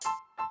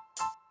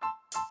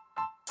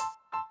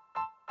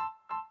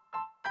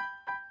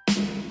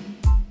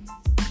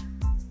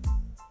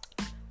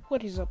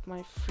What is up,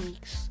 my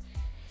freaks?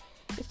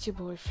 It's your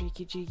boy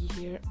Freaky Jiggy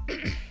here.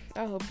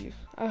 I hope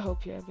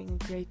you're having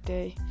a great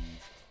day.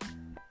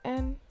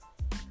 And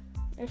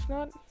if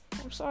not,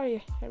 I'm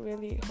sorry. I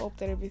really hope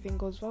that everything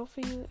goes well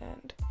for you,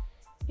 and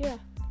yeah,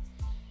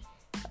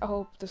 I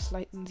hope this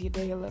lightens your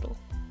day a little.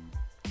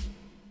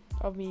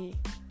 Of me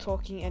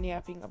talking and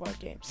yapping about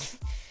games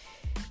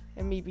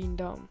and me being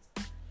dumb.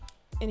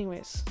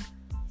 Anyways,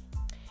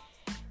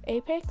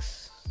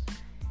 Apex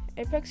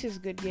is a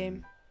good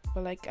game.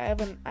 But like I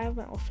have an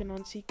off and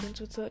on sequence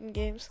with certain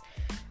games.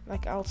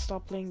 Like I'll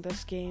stop playing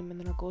this game and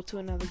then I'll go to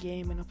another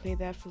game and I'll play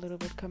that for a little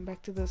bit, come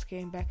back to this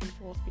game, back and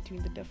forth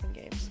between the different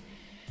games.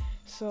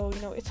 So,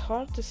 it's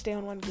hard to stay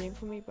on one game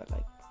for me, but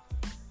like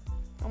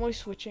I'm always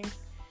switching.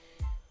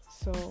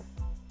 So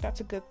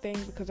that's a good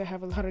thing because I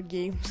have a lot of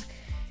games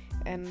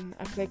and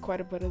I play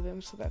quite a bit of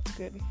them, so that's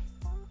good.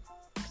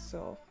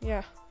 So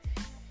yeah.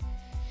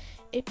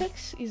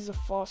 Apex is a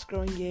fast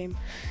growing game.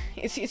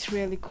 It's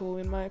really cool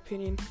in my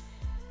opinion.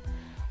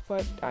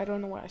 But I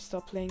don't know why I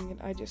stopped playing it.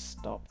 I just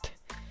stopped.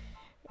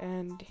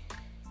 And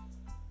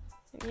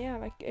yeah,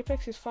 like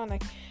Apex is fun.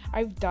 Like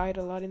I've died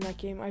a lot in that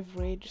game. I've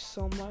raged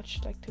so much,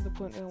 like to the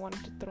point where I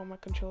wanted to throw my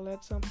controller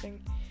at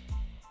something.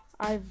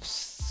 I've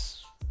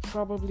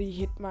probably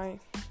hit my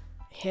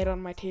head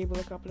on my table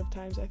a couple of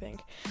times, I think.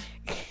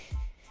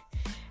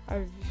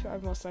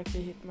 I've most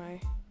likely hit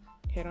my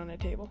head on a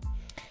table.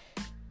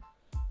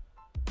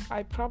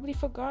 I probably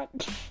forgot,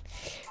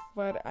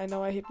 but I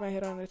know I hit my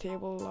head on the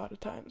table a lot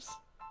of times.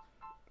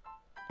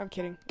 I'm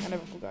kidding, I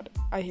never forgot.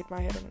 I hit my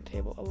head on the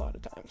table a lot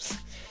of times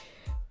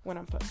when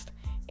I'm pissed.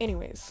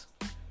 Anyways,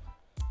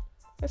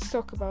 let's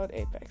talk about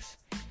Apex.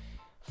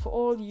 For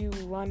all you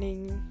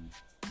running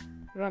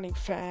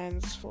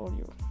fans, for all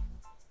you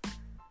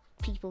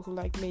people who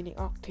like maining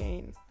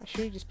Octane, I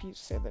should have just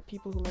said that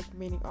people who like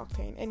maining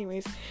Octane.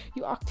 Anyways,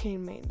 you Octane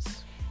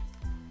mains.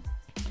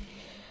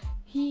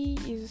 He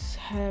is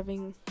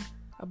having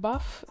a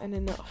buff and a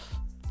nerf.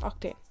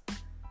 Octane.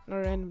 Not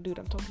a random dude,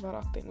 I'm talking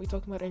about Octane. We're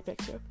talking about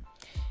Apex here.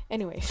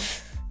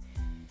 Anyways,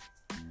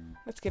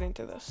 let's get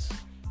into this.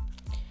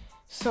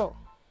 So,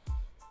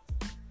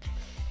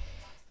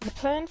 the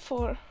plan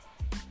for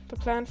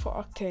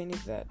Octane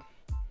is that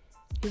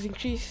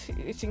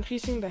it's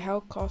increasing the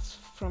health cost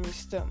from your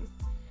stim,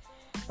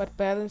 but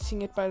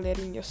balancing it by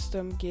letting your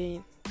stim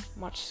gain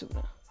much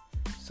sooner.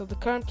 So the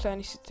current plan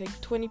is to take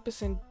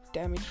 20%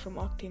 damage from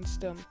Octane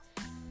stim.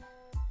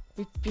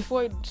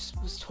 Before it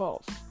was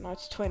 12, now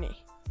it's 20,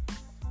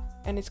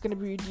 and it's gonna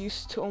be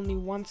reduced to only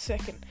 1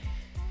 second.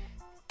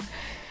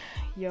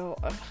 Yo,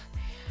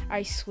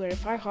 I swear,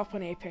 if I hop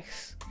on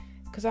Apex,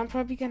 because I'm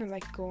probably gonna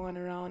go on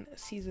around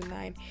season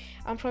 9,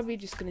 I'm probably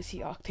just gonna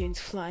see Octanes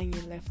flying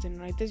in left and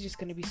right. There's just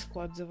gonna be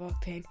squads of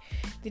Octane.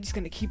 They're just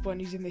gonna keep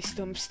on using their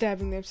stim,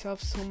 stabbing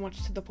themselves so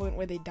much to the point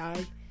where they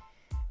die.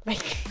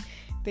 Like,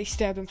 they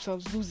stab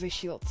themselves, lose their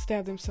shield,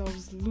 stab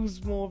themselves,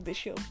 lose more of their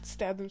shield,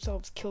 stab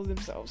themselves, kill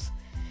themselves.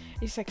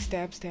 It's like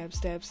stab, stab,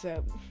 stab,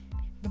 stab.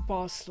 The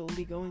bar's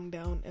slowly going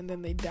down and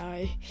then they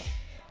die.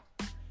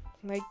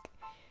 Like,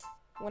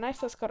 when I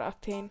first got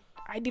Octane,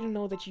 I didn't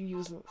know that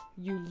you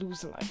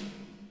lose a life.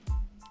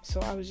 So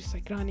I was just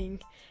running,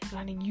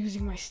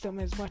 using my stim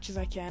as much as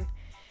I can.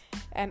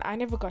 And I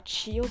never got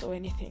shield or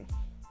anything.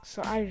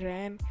 So I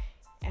ran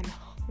and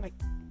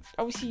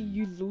obviously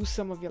you lose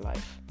some of your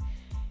life.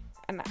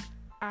 And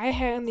I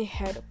only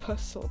had a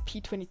pistol,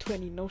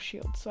 P2020, no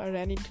shield. So I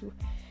ran into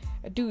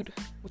a dude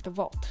with a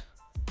vault.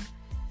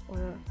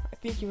 Or I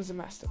think he was a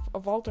Mastiff. A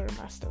vault or a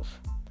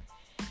Mastiff.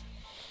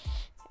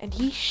 And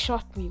he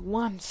shot me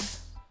once.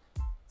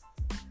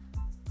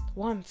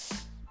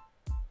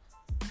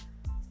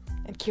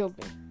 And killed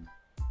me.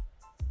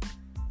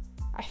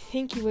 I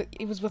think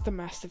it was with the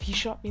Mastiff. He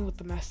shot me with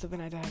the Mastiff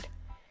and I died.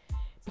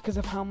 Because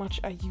of how much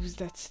I used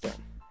that stim.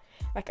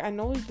 I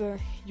know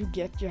you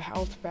get your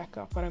health back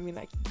up, but I mean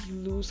you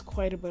lose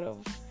quite a bit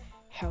of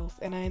health,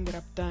 and I ended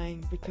up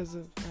dying because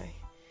of my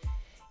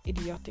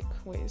idiotic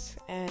ways.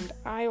 And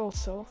I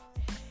also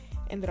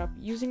ended up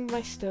using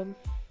my stim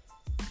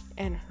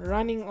and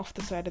running off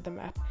the side of the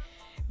map.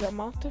 The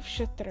amount of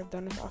shit that I've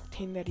done with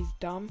Octane that is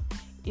dumb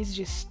is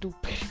just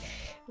stupid.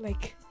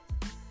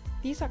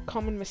 These are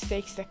common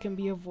mistakes that can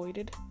be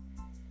avoided,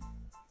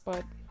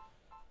 but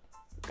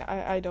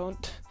I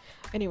don't.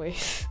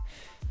 Anyways,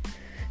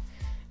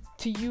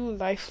 to you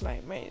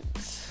Lifeline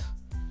mains,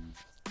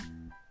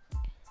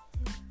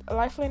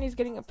 Lifeline is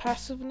getting a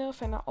passive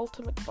nerf and an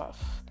ultimate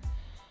buff.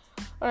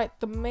 Alright,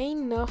 the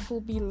main nerf will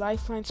be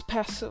Lifeline's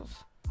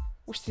passive,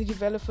 which the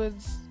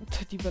developers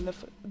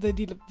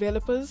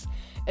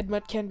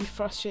admit can be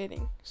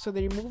frustrating. So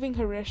they're removing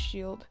her rest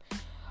shield,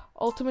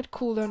 ultimate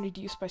cooldown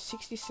reduced by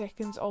 60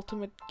 seconds,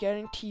 ultimate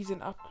guarantees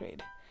an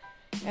upgrade,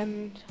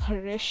 and her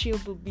rest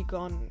shield will be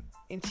gone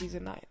in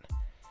season 9.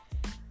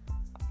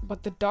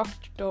 But the Dark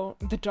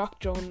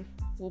Drone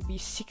will be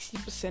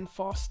 60%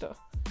 faster,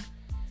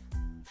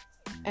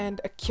 and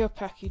a cure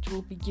package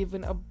will be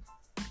given a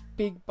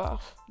big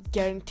buff,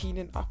 guaranteed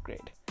an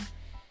upgrade.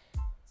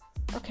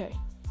 Okay,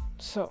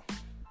 so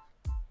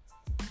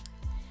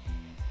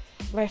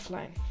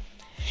Lifeline.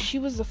 She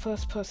was the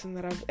first person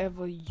that I've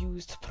ever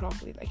used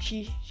properly. Like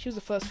she was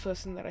the first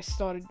person that I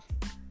started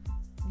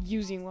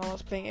using while I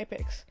was playing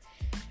Apex.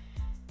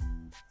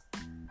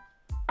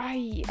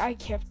 I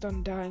kept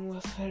on dying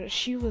with her.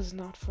 She was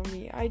not for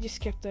me. I just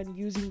kept on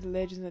using the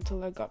legends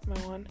until I got my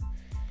one.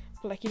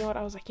 But like, you know what?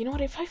 I was like, you know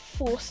what? If I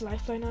force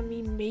Lifeline on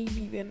me,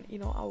 maybe then,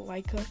 I'll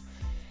like her.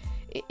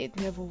 It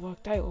never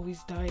worked. I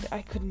always died.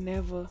 I could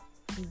never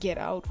get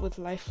out with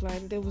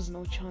Lifeline. There was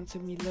no chance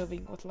of me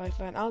living with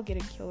Lifeline. I'll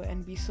get a kill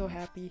and be so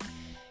happy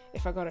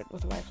if I got it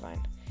with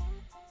Lifeline.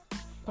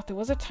 But there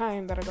was a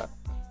time that I got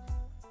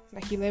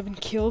like 11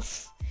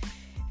 kills.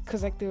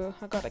 Because I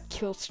got a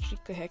kill streak,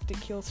 a hectic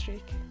kill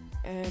streak,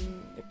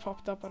 and it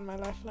popped up on my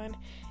Lifeline,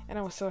 and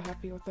I was so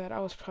happy with that. I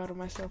was proud of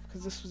myself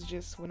because this was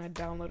just when I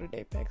downloaded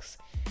Apex,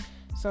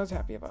 so I was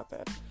happy about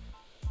that.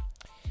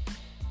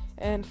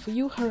 And for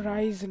you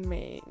Horizon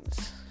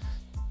mains,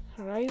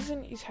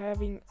 Horizon is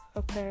having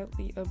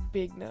apparently a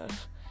big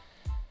nerf,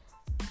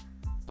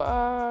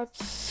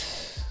 but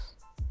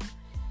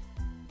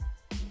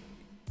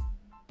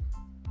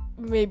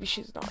maybe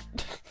she's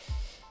not.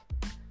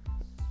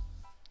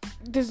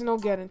 There's no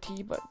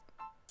guarantee, but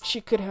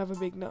she could have a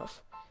big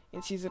nerf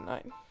in Season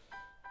 9.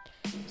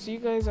 So you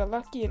guys are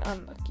lucky and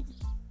unlucky.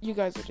 You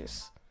guys are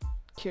just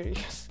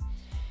curious.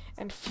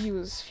 And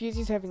Fuse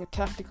is having a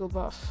tactical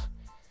buff.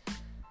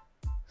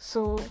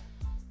 So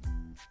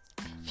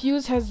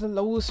Fuse has the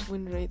lowest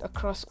win rate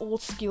across all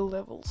skill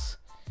levels.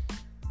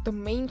 The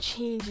main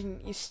change in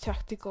his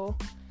tactical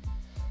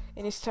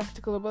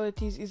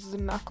abilities is the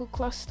Knuckle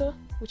Cluster,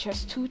 which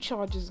has 2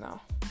 charges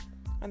now.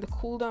 And the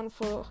cooldown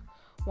for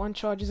one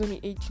charge is only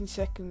 18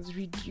 seconds,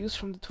 reduced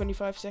from the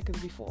 25 seconds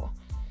before.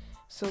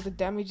 So the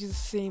damage is the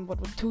same, but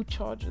with 2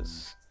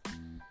 charges.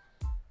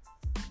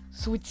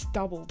 So it's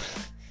doubled.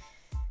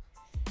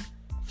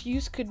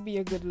 Fuse could be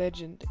a good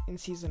legend in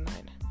Season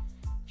 9.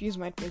 Fuse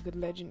might be a good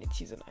legend in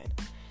Season 9.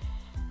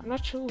 I'm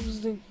not sure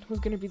who's going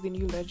to be the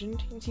new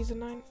legend in Season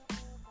 9.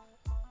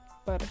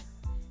 But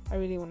I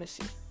really want to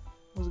see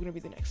who's going to be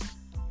the next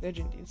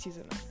legend in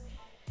Season 9.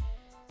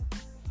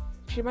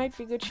 She might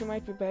be good, she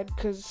might be bad,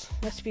 because,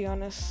 let's be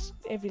honest,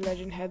 every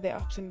legend had their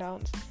ups and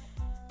downs.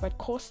 But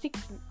Caustic,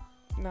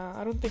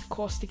 I don't think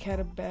Caustic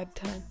had a bad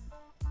time.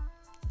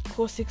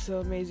 Caustic's an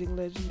amazing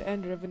legend,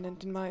 and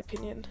Revenant, in my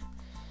opinion.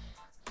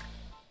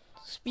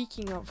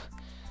 Speaking of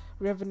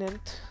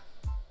Revenant,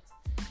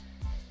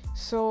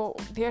 so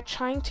they are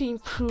trying to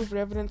improve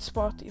Revenant's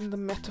spot in the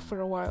meta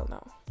for a while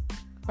now.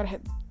 But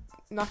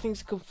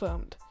nothing's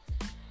confirmed.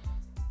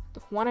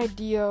 One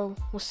idea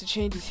was to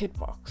change his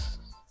hitbox.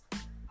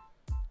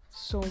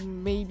 So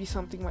maybe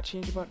something might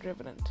change about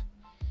Revenant.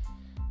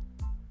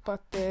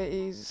 But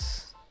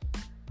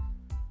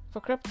for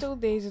Crypto,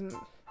 there is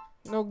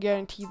no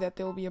guarantee that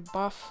there will be a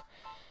buff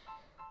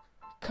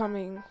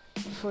coming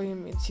for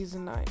him in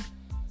Season 9.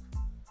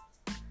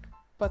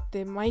 But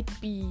there might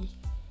be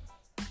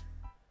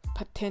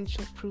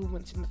potential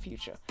improvements in the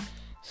future.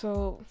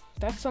 So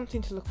that's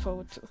something to look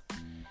forward to.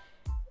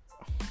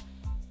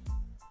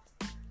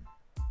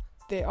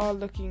 They are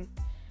looking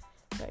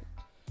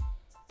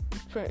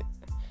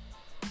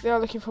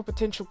for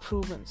potential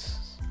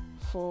improvements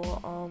for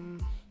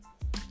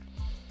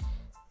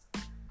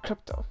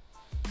Crypto.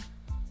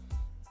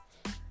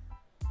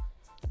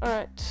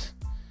 Alright.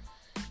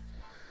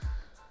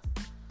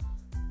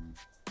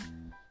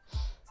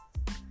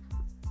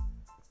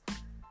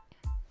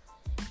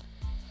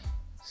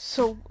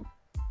 So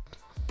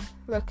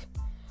look,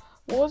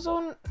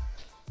 Warzone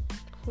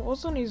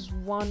is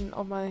one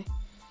of my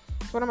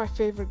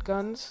favorite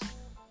guns.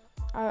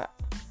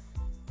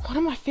 One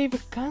of my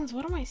favorite guns?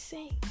 What am I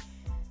saying?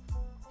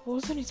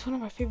 Warzone is one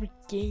of my favorite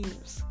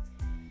games.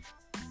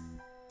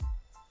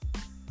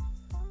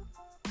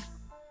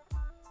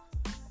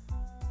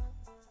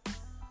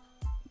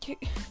 Can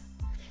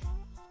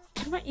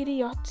my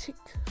idiotic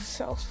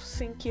self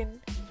sink in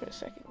for a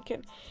second?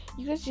 Can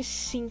you guys just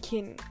sink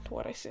in to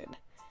what I said?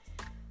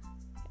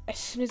 As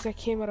soon as that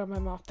came out of my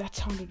mouth, that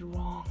sounded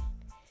wrong.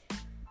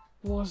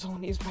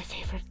 Warzone is my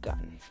favorite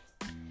gun.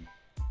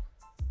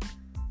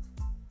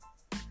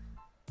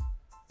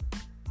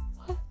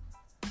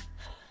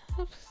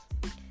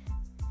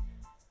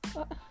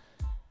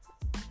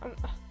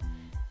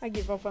 I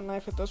give up on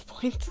life at this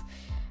point.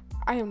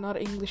 I am not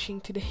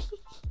Englishing today.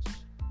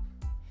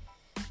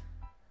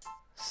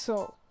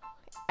 So,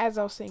 as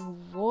I was saying,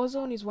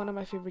 Warzone is one of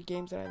my favorite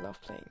games that I love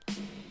playing.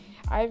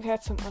 I've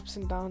had some ups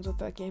and downs with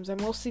that game. I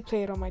mostly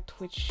play it on my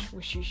Twitch,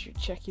 which you should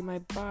check in my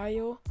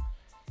bio.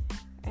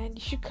 And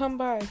you should come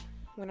by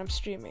when I'm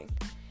streaming.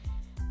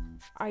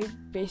 I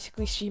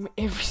basically stream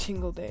every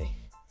single day.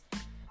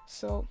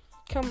 So,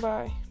 come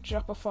by,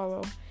 drop a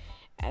follow,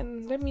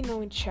 and let me know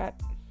in chat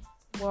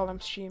while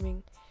I'm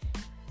streaming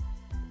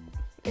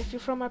if you're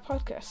from my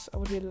podcast. I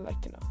would really like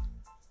to know.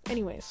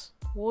 Anyways,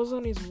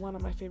 Warzone is one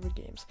of my favorite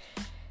games.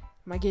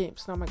 My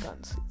games, not my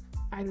guns.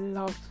 I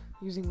love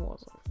using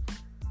Warzone.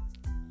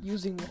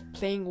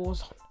 Playing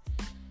Warzone.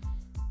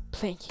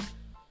 Playing.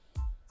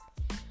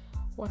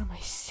 What am I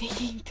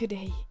saying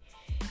today?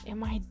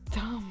 Am I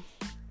dumb?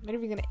 I'm not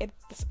even gonna edit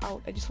this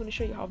out. I just want to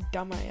show you how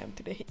dumb I am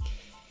today.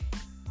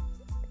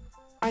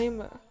 I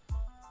am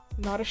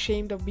not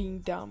ashamed of being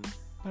dumb,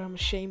 but I'm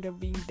ashamed of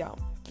being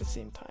dumb at the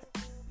same time.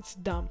 It's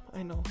dumb,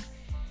 I know.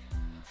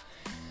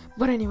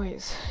 But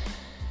anyways,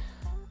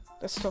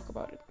 let's talk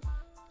about it.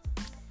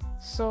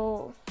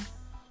 So,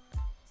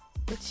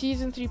 in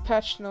Season 3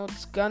 patch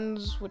notes,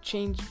 guns were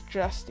changed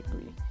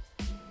drastically,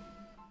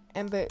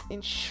 and the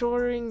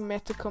ensuring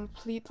meta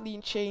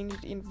completely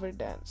changed in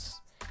Verdansk.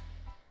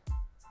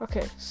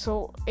 Okay,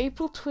 so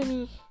April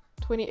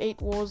 2028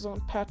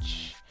 Warzone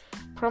patch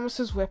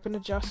promises weapon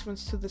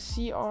adjustments to the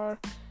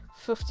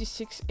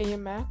CR56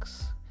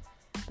 AMX,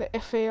 the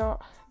FRA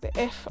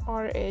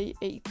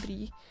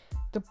A3,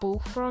 the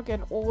Bullfrog,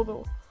 and all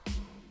the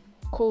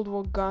Cold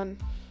War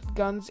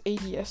guns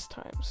ADS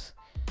times.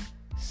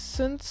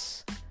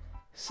 Since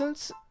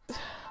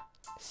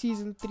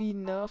Season 3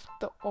 nerfed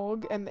the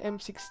AUG and the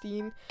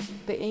M16,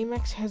 the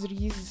AMX has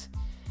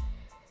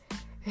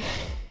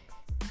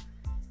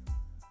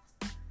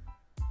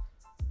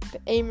the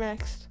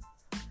AMX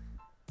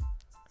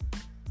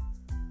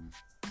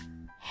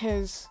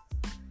has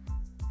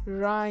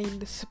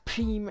reigned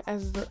supreme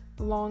as the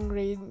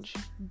long-range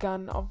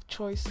gun of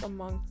choice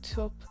among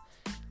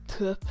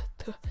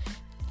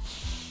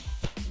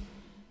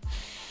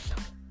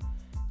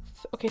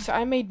Okay, so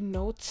I made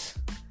notes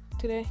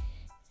today.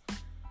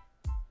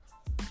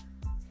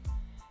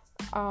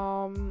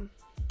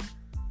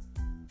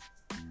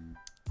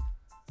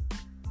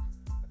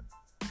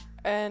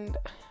 And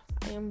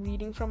I am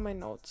reading from my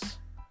notes.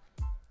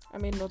 I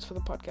made notes for the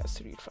podcast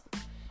to read from.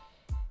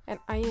 And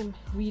I am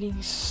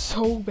reading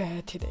so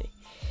bad today.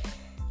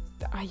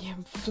 I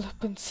am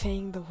flippin'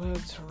 saying the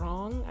words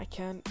wrong. I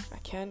can't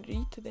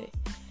read today.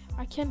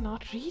 I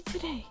cannot read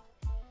today.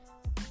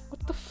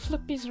 What the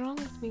flip is wrong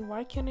with me?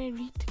 Why can't I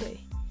read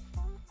today?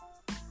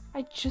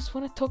 I just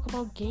want to talk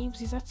about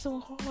games. Is that so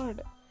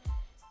hard?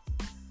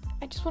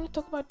 I just want to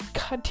talk about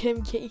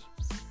goddamn games.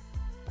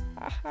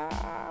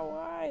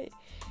 Why?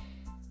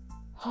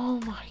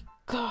 Oh my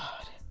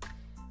god.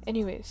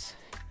 Anyways,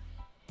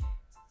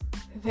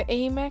 the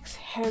AMX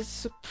has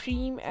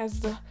supreme as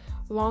the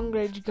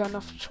long-range gun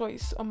of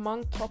choice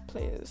among top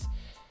players.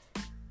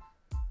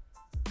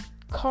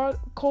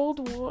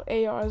 Cold War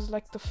ARs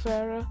like the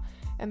Farah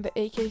and the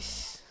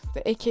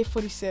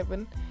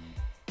AK-47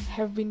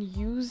 have been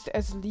used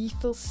as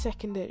lethal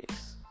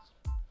secondaries.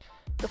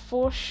 The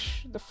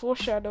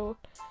Foreshadow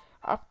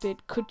update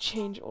could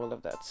change all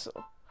of that, so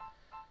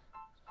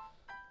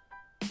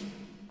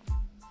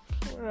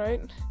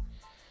alright.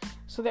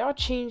 So there are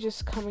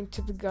changes coming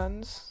to the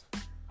guns.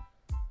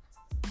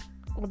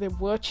 Or there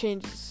were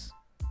changes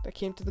that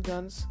came to the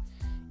guns.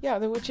 Yeah,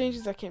 there were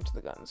changes that came to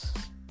the guns.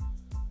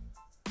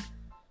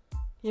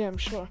 Yeah, I'm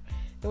sure.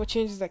 There were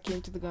changes that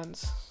came to the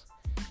guns.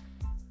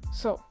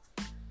 So,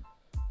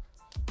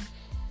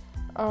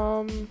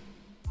 the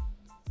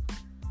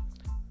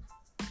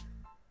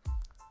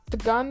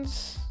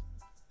guns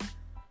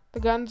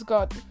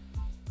got,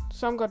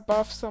 some got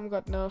buffed, some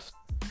got nerfed,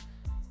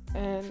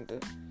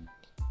 and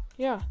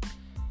yeah.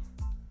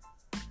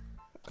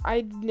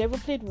 I never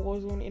played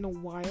Warzone in a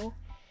while,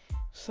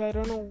 so I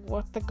don't know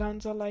what the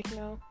guns are like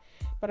now.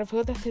 But I've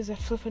heard that there's a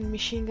flippin'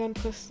 machine gun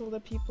pistol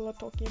that people are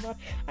talking about.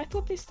 I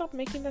thought they stopped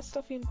making that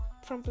stuff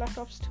from Black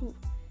Ops 2.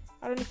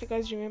 I don't know if you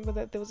guys remember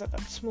that there was that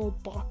small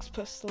box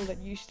pistol that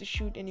you used to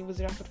shoot and it was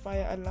rapid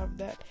fire. I loved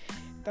that.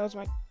 That was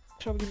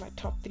probably my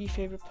top 3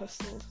 favorite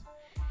pistols.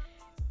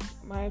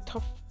 My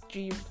top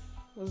 3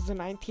 was the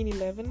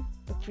 1911,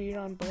 the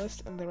 3-round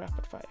burst, and the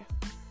rapid fire.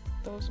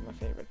 Those are my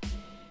favorite.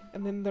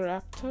 And then the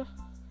Raptor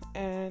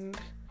and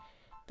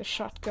the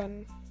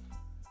shotgun,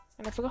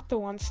 and I forgot the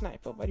one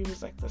sniper, but he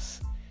was like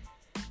this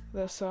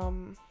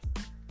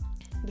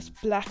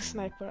black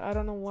sniper. I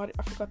don't know I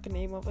forgot the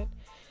name of it,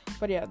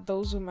 but yeah,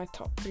 those were my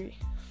top 3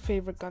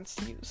 favorite guns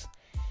to use.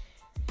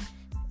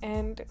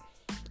 And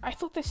I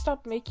thought they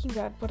stopped making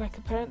that, but like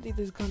apparently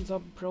these guns are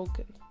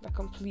broken, like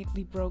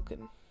completely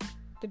broken.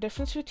 The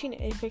difference between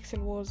Apex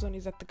and Warzone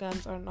is that the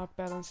guns are not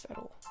balanced at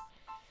all,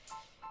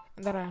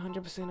 and that I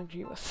 100%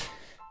 agree with.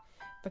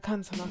 The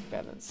guns are not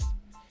balanced.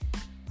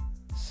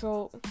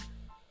 So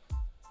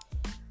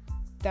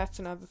that's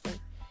another thing.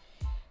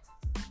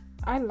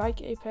 I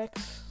like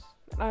Apex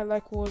and I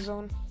like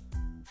Warzone,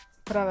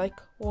 but I like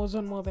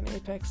Warzone more than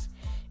Apex.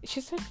 It's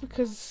just that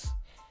because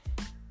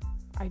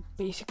I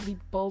basically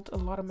built a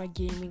lot of my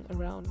gaming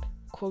around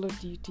Call of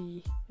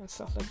Duty and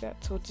stuff like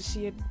that. So to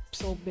see it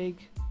so big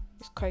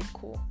is quite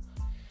cool.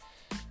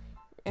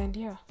 And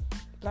yeah,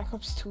 Black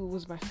Ops 2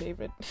 was my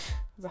favorite.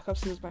 Black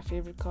Ops 2 was my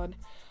favorite COD.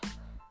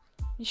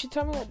 You should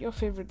tell me what your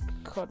favorite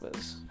COD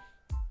was.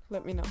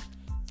 Let me know.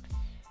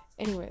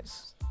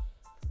 Anyways,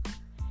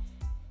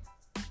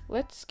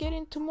 let's get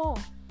into more.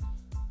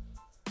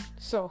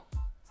 So,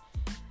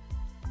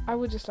 I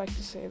would just like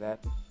to say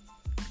that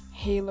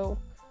Halo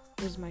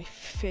was my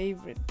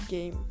favorite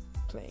game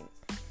playing.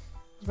 It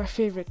was my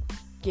favorite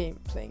game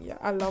playing. Yeah,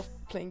 I love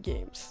playing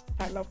games.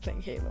 I love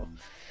playing Halo.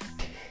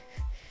 It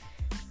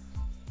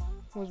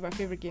was my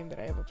favorite game that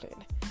I ever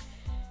played.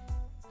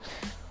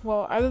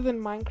 well, other than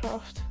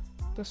Minecraft,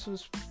 this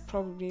was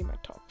probably my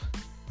top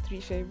 3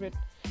 favorite.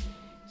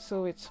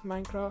 So it's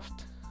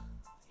Minecraft,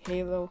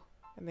 Halo,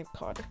 and then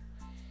COD.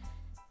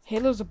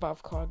 Halo's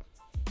above COD.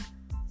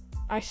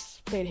 I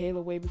played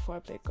Halo way before I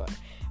played COD.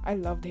 I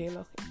loved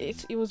Halo.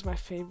 It was my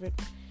favorite.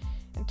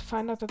 And to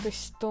find out that they're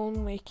still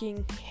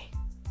making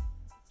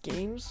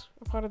games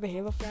a part of the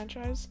Halo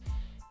franchise,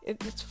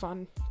 it's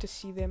fun to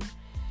see them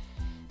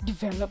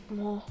develop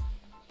more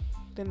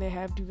than they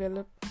have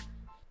developed.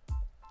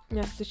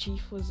 Master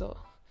Chief was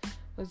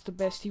the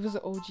best. He was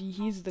the OG.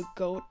 He's the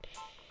GOAT.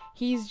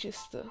 He's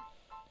just the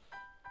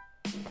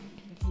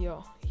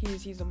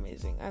he's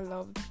amazing. I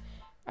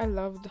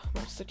loved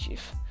Master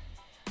Chief.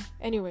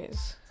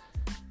 Anyways,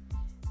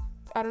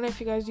 I don't know if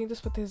you guys knew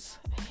this, but there's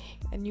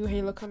a new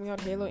Halo coming out,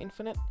 Halo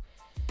Infinite.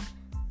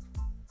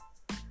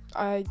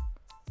 I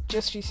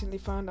just recently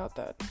found out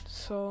that.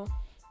 So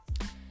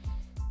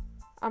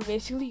I'm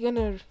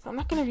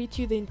not gonna read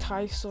to you the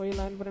entire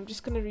storyline, but I'm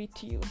just gonna read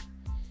to you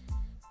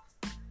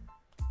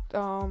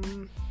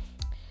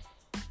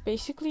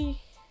basically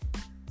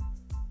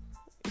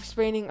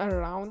explaining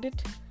around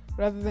it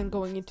rather than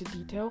going into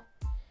detail.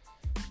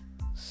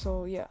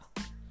 So yeah.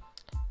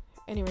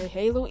 Anyway,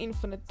 Halo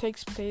Infinite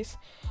takes place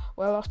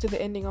well after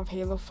the ending of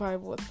Halo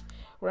 5, with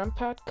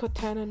Rampart,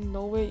 Cortana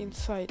nowhere in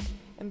sight,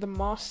 and the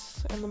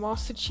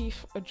Master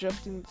Chief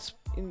adrift in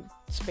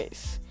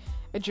space.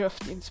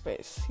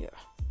 Yeah.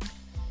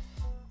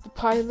 The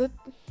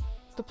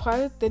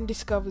pilot then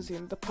discovers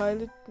him. The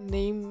pilot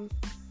name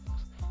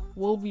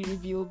will be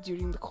revealed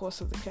during the course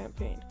of the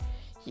campaign.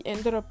 He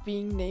ended up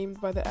being named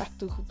by the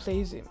actor who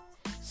plays him,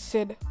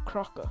 Sid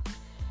Crocker,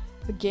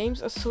 the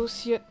game's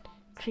associate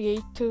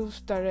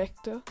creative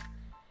director.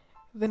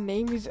 The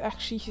name is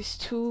actually his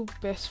 2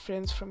 best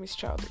friends from his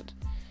childhood,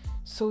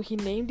 so he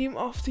named him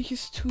after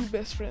his 2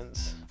 best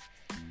friends.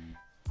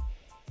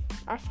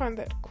 I find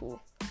that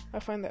cool. I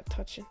find that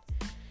touching.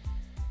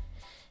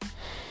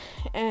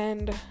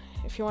 And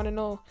if you want to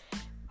know,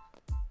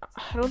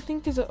 I don't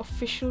think there's an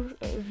official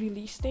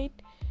release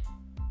date,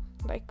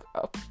 like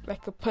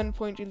a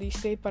pinpoint release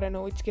date, but I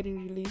know it's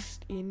getting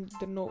released in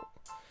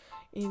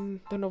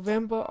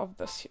November of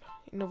this year.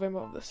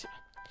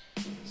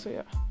 So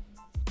yeah.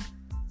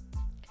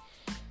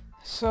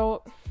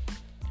 So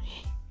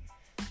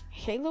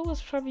Halo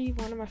was probably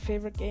one of my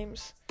favorite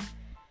games.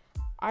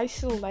 I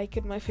still like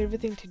it. My favorite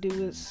thing to do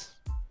is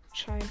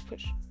try and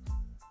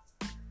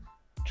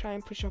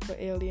push up an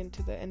alien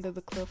to the end of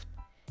the cliff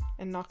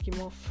and knock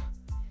him off.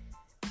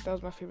 That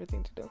was my favorite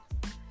thing to do.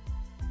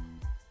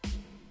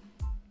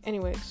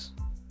 Anyways,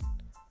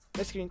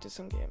 let's get into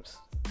some games.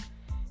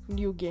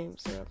 New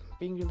games that are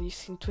being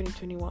released in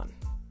 2021.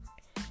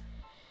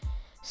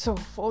 So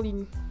for all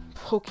you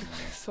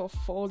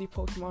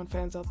Pokemon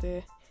fans out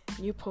there,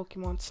 new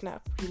Pokemon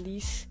Snap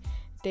release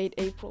date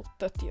April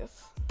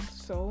 30th.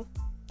 So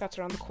that's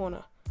around the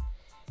corner.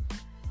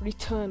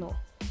 Returnal.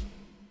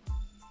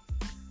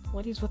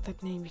 What is with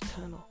that name,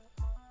 Returnal?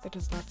 That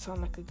does not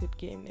sound like a good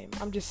game name.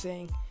 I'm just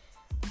saying,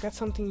 that's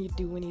something you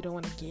do when you don't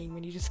want a game,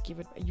 when you just you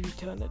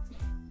return it.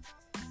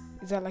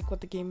 Is that like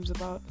what the game is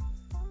about?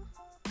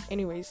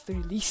 Anyways, the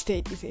release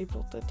date is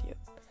April 30th.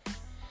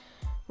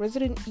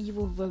 Resident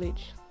Evil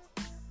Village,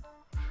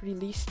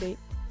 release date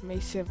May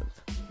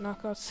 7th.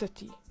 Knockout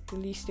City,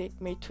 release date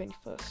May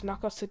 21st.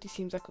 Knockout City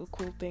seems like a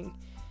cool thing.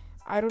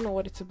 I don't know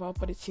what it's about,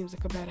 but it seems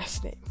like a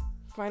badass name.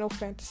 Final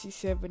Fantasy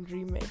VII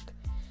Remake.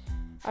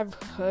 I've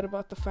heard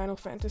about the Final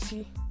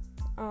Fantasy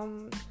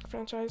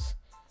franchise,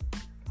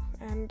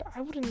 and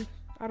I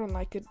don't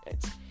like it.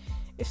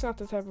 It's not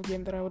the type of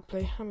game that I would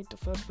play. I'm into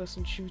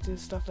first-person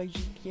shooters, stuff like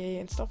GTA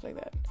and stuff like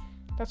that.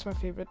 That's my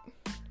favorite.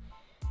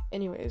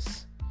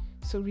 Anyways,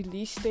 so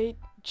release date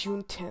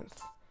June 10th.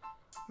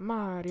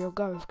 Mario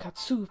Golf Cat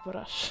Super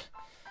Rush,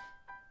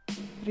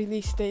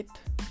 release date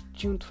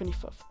June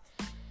 25th.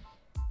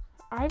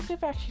 I've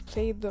never actually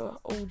played the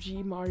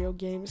OG Mario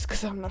games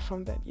because I'm not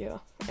from that year,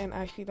 and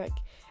I feel like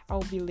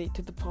I'll be late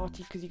to the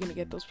party because you're gonna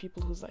get those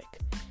people who's like,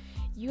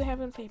 you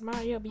haven't played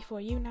Mario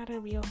before, you're not a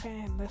real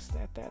fan, this,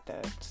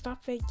 that.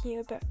 Stop faking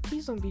it, that.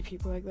 Please don't be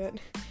people like that.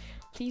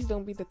 Please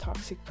don't be the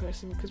toxic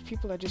person, because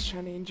people are just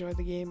trying to enjoy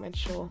the game and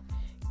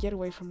get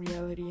away from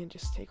reality and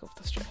just take off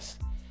the stress.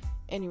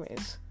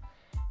 Anyways,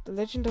 The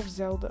Legend of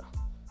Zelda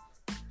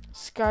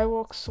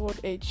Skyward Sword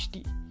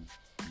HD.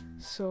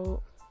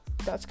 So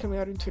that's coming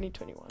out in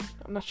 2021.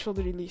 I'm not sure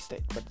the release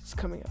date, but it's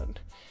coming out.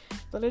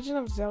 The Legend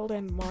of Zelda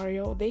and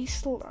Mario, they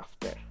still up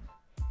there.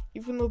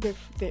 Even though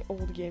they're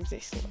old games, they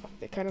still up.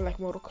 They're kind of like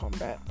Mortal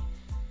Kombat.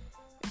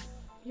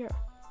 Yeah,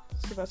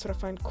 so that's what I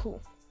find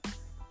cool.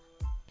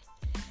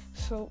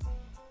 So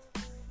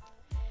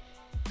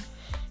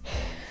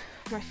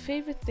my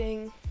favorite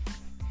thing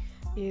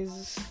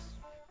is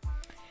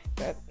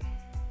that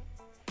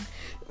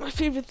my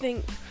favorite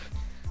thing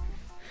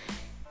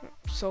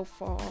so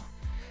far,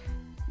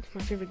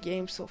 my favorite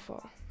game so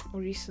far or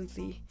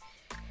recently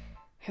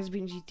has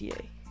been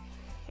GTA,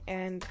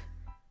 and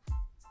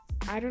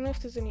I don't know if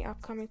there's any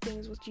upcoming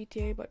things with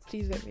GTA, but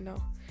please let me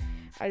know.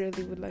 I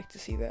really would like to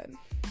see that.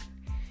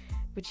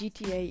 but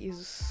GTA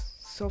is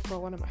so far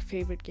one of my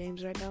favorite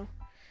games right now.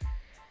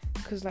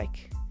 Cause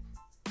like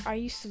I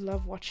used to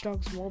love Watch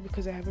Dogs more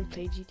because I haven't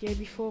played GTA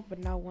before, but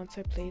now once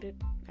I played it,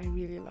 I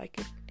really like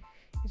it.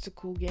 It's a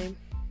cool game.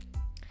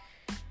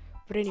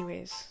 But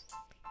anyways,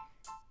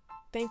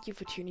 thank you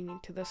for tuning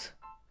into this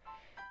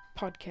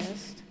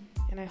podcast,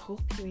 and I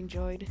hope you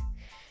enjoyed.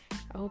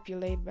 I hope you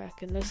laid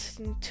back and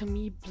listened to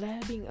me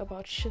blabbing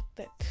about shit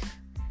that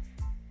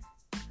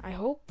I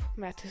hope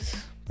matters,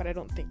 but I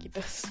don't think it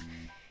does.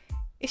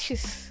 It's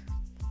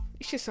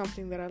just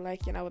something that I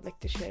like, and I would like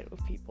to share it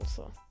with people,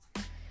 so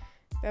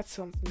that's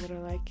something that I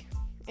like.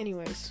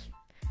 Anyways,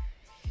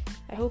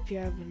 I hope you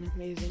have an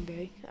amazing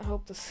day. I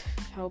hope this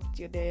helped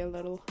your day a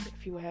little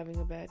if you were having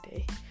a bad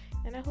day,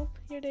 and I hope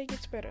your day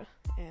gets better,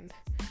 and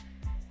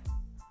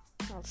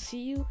I'll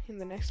see you in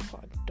the next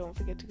pod. Don't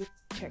forget to go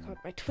check out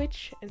my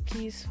Twitch, and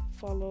please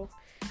follow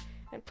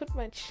and put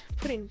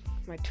in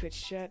my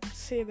Twitch chat.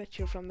 Say that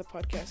you're from the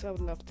podcast. I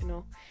would love to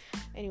know.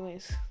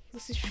 Anyways,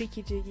 this is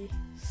Freaky Jiggy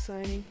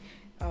signing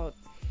out.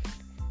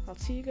 I'll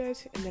see you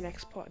guys in the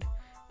next pod.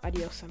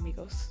 Adios,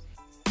 amigos.